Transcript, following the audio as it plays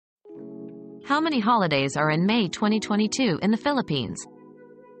How many holidays are in May 2022 in the Philippines?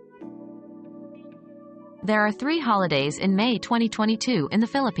 There are 3 holidays in May 2022 in the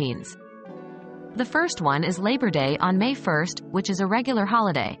Philippines. The first one is Labor Day on May 1st, which is a regular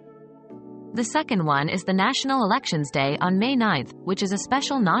holiday. The second one is the National Elections Day on May 9th, which is a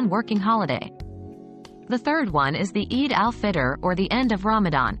special non-working holiday. The third one is the Eid al-Fitr, or the end of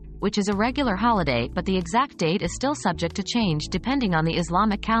Ramadan, which is a regular holiday, but the exact date is still subject to change depending on the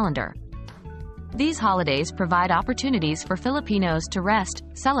Islamic calendar. These holidays provide opportunities for Filipinos to rest,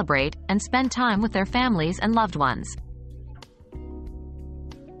 celebrate, and spend time with their families and loved ones.